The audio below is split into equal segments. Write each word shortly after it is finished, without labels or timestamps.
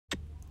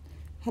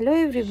Hello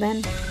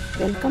everyone,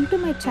 welcome to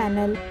my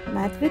channel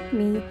Math with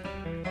me.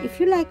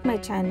 If you like my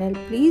channel,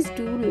 please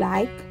do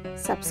like,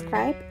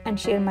 subscribe and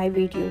share my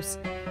videos.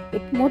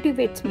 It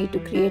motivates me to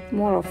create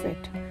more of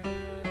it.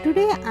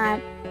 Today I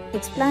am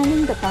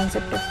explaining the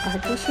concept of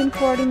Cartesian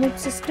coordinate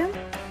system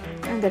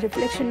and the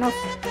reflection of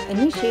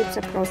any shapes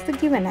across the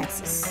given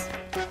axis.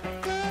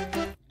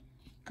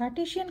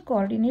 Cartesian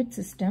coordinate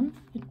system,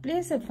 it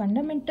plays a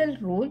fundamental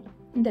role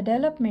in the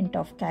development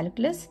of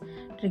calculus,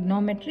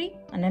 trigonometry,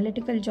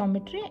 analytical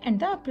geometry and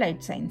the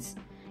applied science.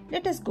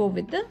 Let us go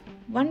with the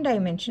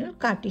one-dimensional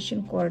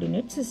Cartesian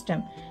coordinate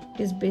system.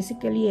 It is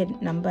basically a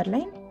number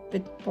line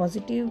with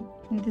positive.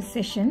 In this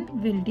session,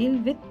 we will deal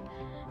with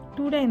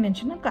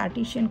two-dimensional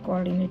Cartesian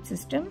coordinate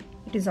system.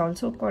 It is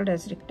also called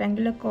as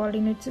rectangular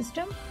coordinate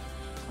system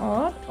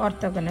or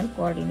orthogonal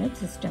coordinate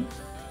system.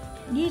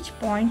 Each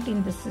point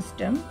in the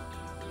system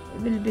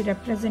will be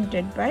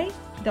represented by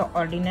the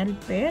ordinal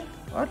pair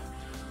or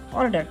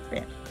ordered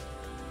pair.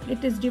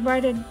 It is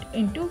divided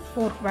into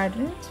 4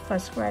 quadrants: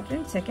 first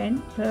quadrant,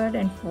 second, third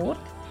and fourth.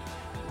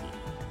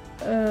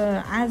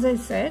 As I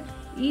said,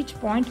 each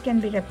point can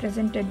be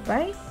represented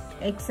by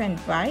x and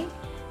y.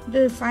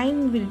 The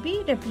sign will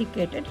be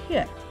replicated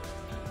here.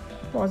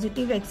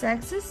 Positive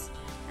x-axis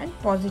and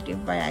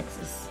positive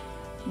y-axis.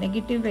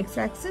 Negative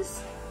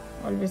x-axis,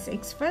 always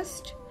x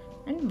first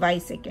and y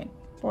second.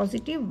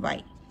 Positive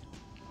y.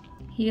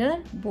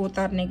 Here both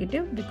are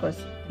negative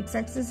because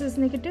x-axis is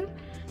negative,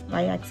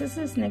 y-axis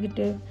is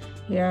negative.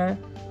 Here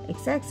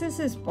x-axis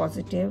is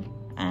positive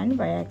and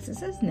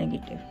y-axis is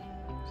negative.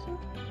 So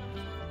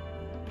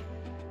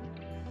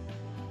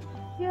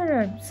here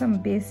are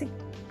some basic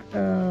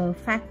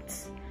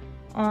facts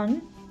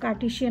on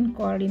Cartesian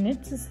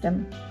coordinate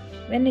system.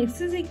 When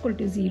x is equal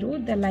to 0,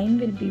 the line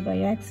will be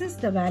y-axis.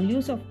 The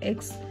values of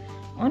x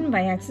on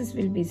y-axis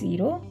will be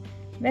 0.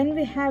 When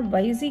we have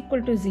y is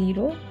equal to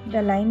 0,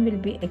 the line will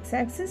be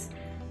x-axis.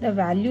 The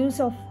values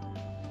of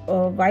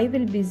y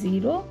will be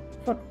 0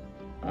 for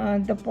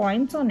the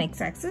points on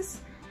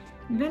x-axis.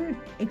 When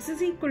x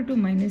is equal to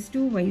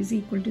 -2, y is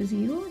equal to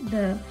 0,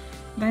 the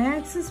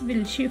y-axis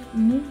will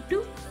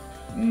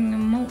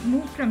move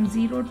from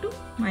 0 to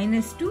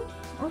 -2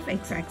 of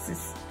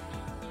x-axis.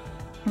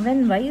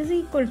 When y is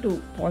equal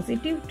to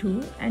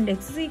 +2 and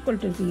x is equal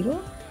to 0,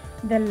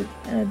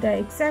 the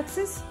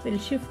x-axis will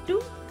shift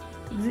to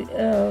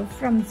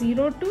from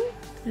 0 to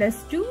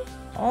 +2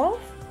 of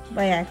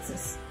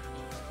y-axis.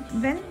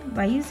 When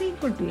y is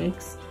equal to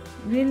x,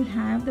 we will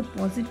have the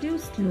positive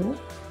slope.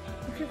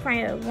 If you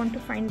want to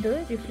find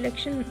the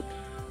reflection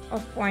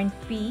of point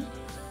P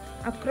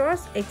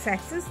across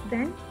x-axis,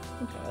 then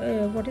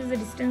what is the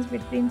distance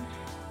between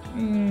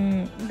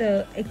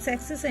the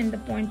x-axis and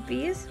the point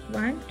P is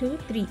 1, 2,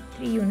 3.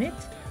 3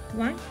 units.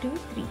 1, 2,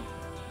 3.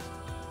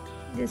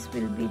 This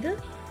will be the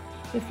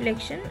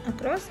reflection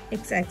across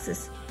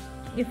x-axis.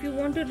 If you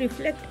want to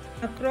reflect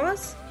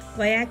across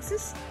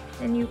y-axis,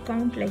 then you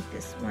count like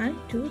this: 1,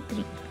 2,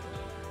 3.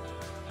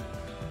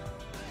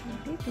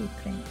 3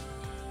 prime.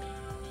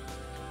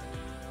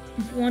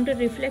 If you want to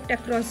reflect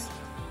across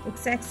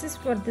x-axis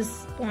for this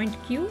point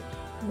Q,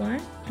 1,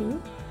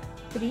 2,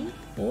 3,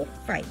 4,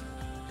 5.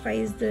 5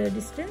 is the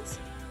distance.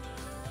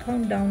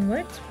 Count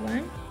downwards: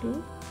 1,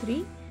 2,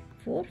 3,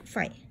 4,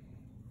 5.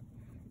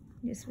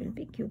 This will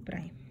be Q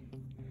prime.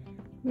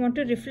 You want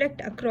to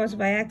reflect across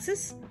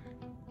y-axis: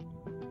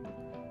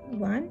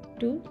 1,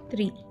 2,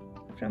 3.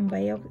 From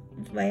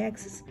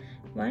y-axis: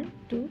 1,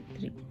 2,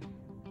 3.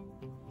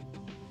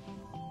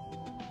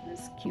 This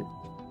is Q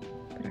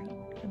prime,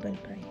 double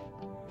prime.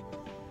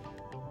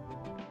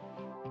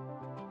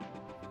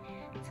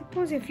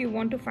 Suppose if you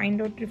want to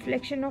find out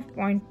reflection of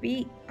point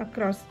P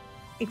across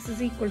x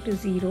is equal to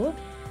 0,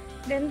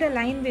 then the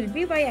line will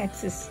be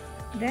y-axis.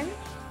 Then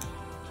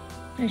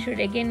I should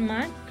again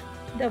mark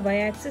the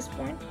y-axis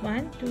point: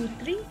 1, 2,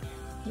 3,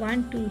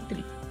 1, 2,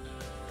 3.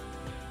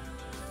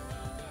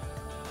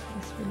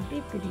 This will be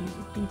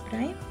P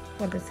prime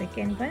for the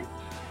second one,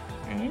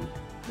 and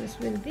this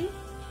will be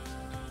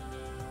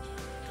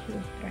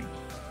Q prime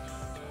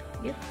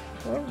if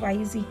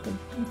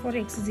for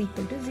x is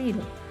equal to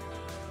 0.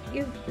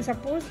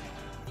 Suppose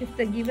if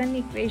the given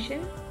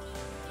equation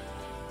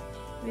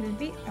will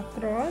be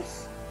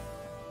across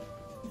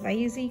y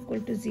is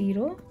equal to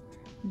 0,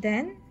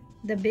 then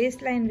the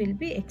baseline will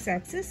be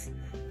x-axis.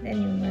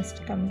 Then you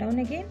must come down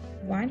again: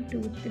 1,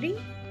 2, 3,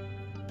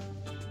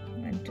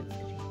 1, 2,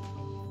 3.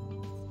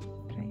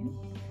 Prime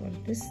for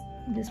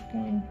this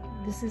point.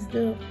 This is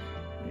the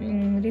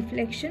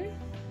reflection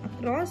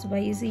across y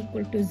is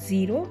equal to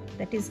 0,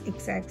 that is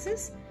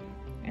x-axis,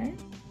 and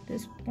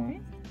this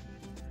point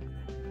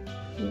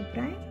Q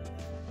prime.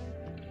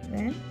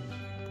 Then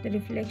the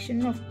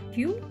reflection of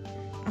Q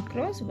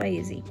across y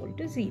is equal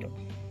to 0.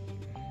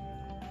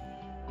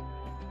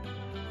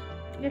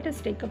 Let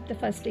us take up the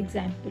first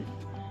example.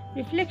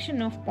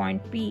 Reflection of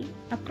point P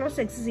across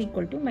x is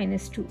equal to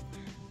 -2.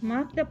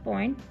 Mark the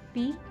point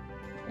P.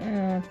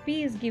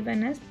 P is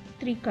given as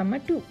 3,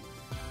 2.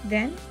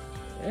 Then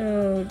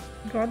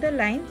draw the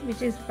line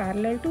which is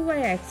parallel to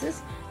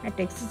y-axis at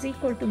x is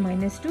equal to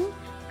minus 2,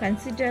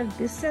 consider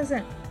this as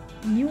a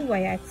new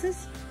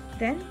y-axis,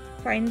 then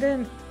find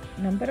the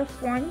number of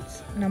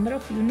points, number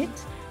of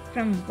units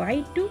from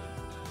y to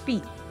p.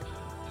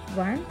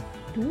 1,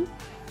 2,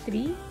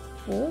 3,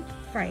 4,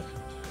 5.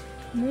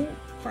 Move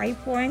 5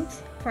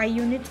 points, 5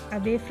 units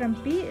away from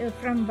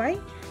from y.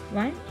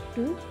 1,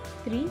 2,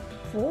 3,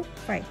 4,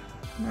 5.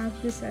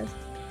 Mark this as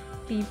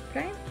p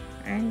prime,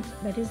 and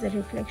that is the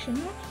reflection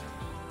of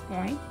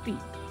point P.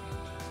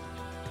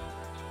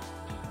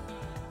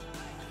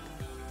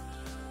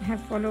 I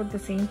have followed the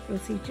same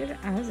procedure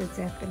as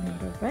example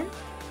number 1,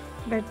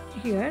 but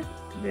here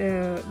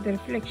the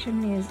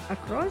reflection is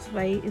across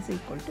y is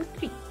equal to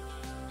 3.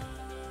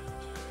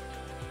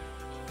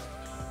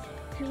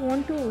 If you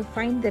want to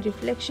find the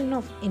reflection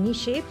of any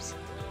shapes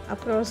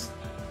across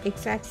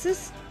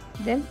x-axis,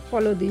 then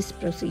follow these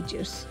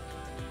procedures.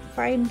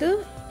 Find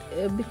the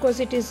because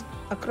it is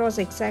across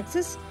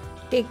x-axis,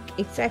 take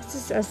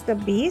x-axis as the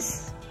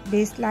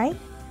baseline.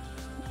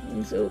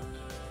 So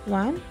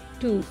 1,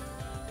 2.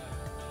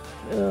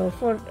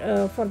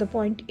 For the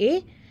point A,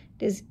 it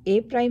is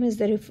A prime is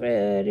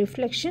the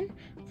reflection.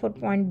 For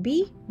point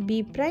B,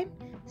 B prime,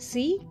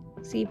 C,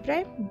 C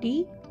prime,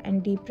 D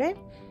and D prime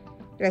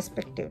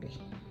respectively.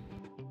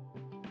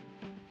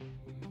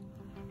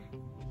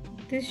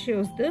 This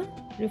shows the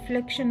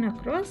reflection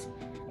across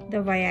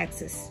the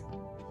y-axis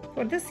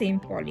for the same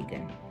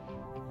polygon.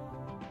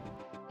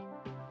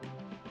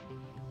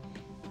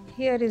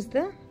 Here is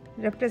the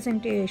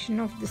representation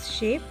of this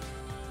shape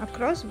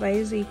across y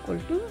is equal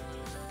to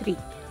 3.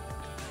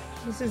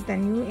 This is the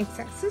new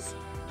x-axis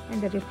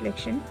and the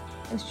reflection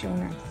is shown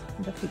as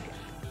in the figure.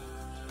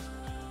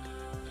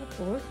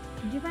 Suppose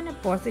given a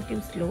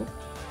positive slope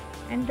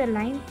and the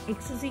line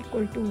x is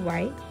equal to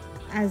y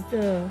as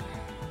the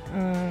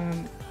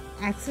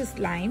axis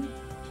line,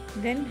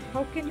 then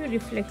how can you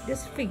reflect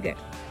this figure?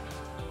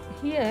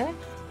 Here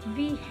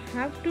we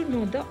have to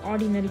know the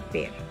ordinal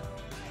pair.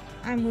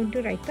 I am going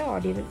to write the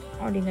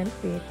ordinal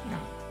pair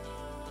now.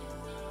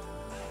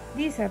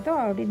 These are the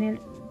ordinal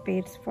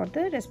pairs for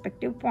the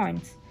respective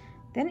points.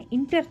 Then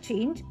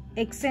interchange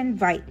x and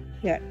y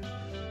here.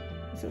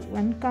 So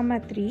 1,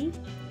 3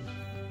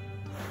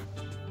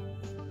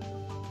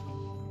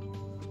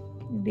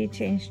 will be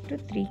changed to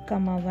 3,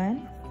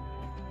 1.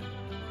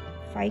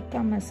 5,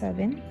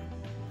 7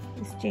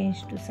 is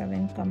changed to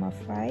 7,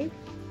 5,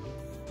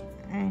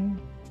 and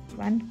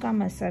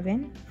 1,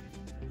 7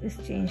 is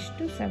changed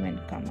to 7,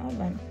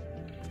 1.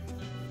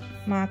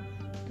 Mark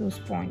those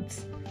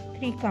points.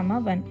 3,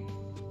 1.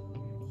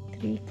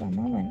 3,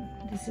 1.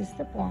 This is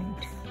the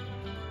point.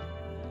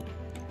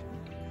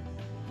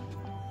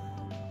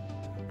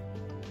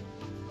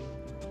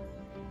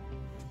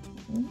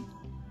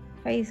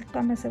 5,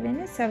 7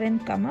 is 7,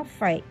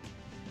 5.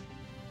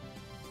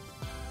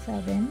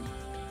 7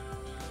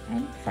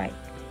 and 5.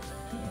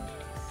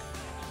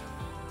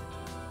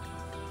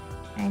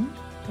 And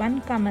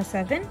 1,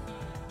 7,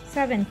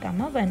 7,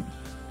 1.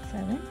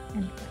 7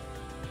 and 5.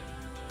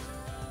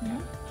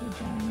 Now we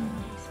join all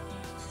these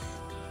points.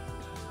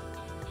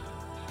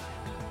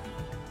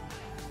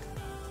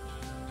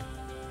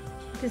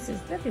 This is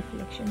the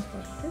reflection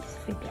for this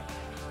figure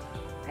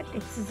at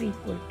x is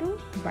equal to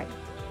y.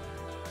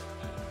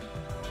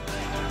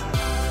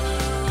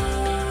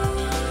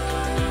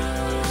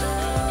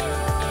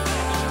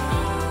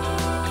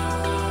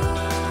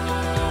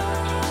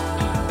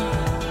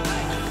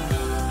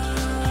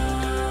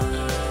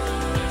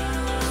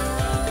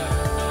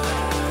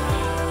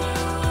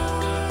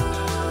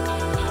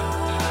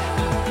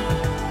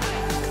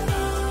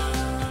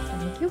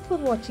 For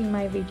watching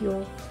my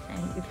video,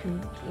 and if you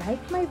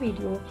like my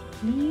video,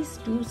 please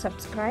do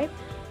subscribe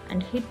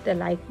and hit the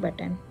like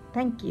button.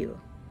 Thank you.